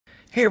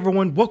Hey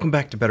everyone, welcome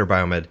back to Better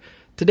Biomed.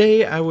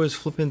 Today I was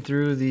flipping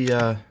through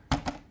the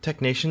Tech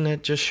Nation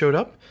that just showed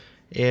up,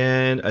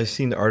 and I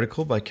seen the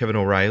article by Kevin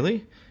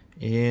O'Reilly,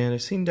 and I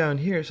seen down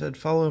here it said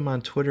follow him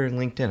on Twitter and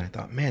LinkedIn. I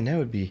thought, man,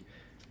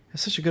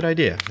 that's such a good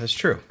idea. That's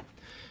true.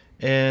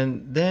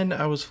 And then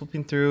I was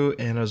flipping through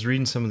and I was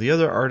reading some of the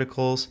other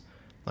articles,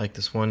 like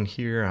this one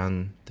here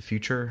on the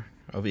future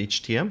of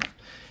HTM.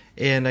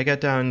 And I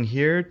got down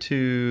here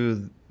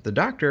to the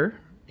doctor,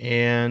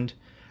 and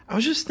I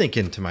was just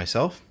thinking to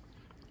myself,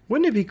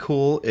 wouldn't it be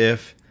cool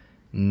if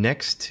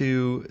next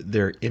to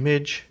their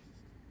image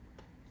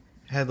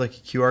had like a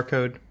QR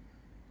code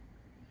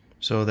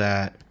so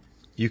that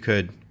you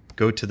could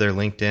go to their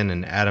LinkedIn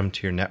and add them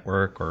to your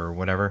network or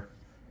whatever?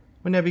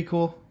 Wouldn't that be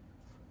cool?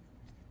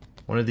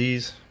 One of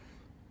these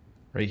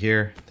right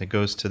here that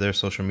goes to their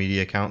social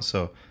media account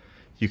so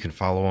you can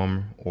follow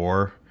them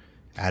or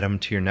add them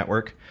to your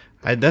network.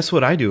 That's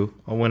what I do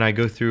when I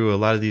go through a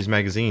lot of these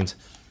magazines.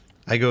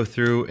 I go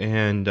through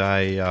and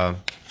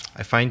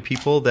I find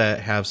people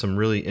that have some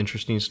really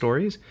interesting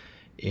stories,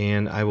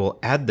 and I will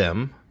add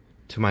them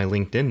to my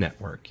LinkedIn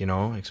network,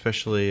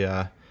 especially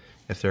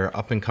if they're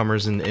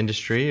up-and-comers in the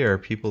industry or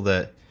people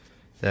that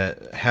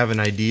have an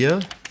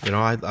idea.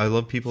 I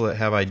love people that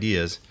have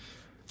ideas.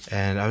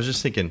 And I was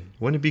just thinking,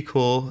 wouldn't it be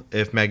cool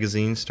if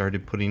magazines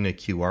started putting a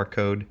QR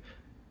code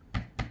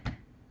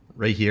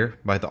right here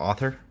by the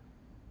author?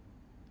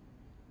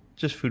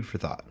 Just food for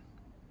thought.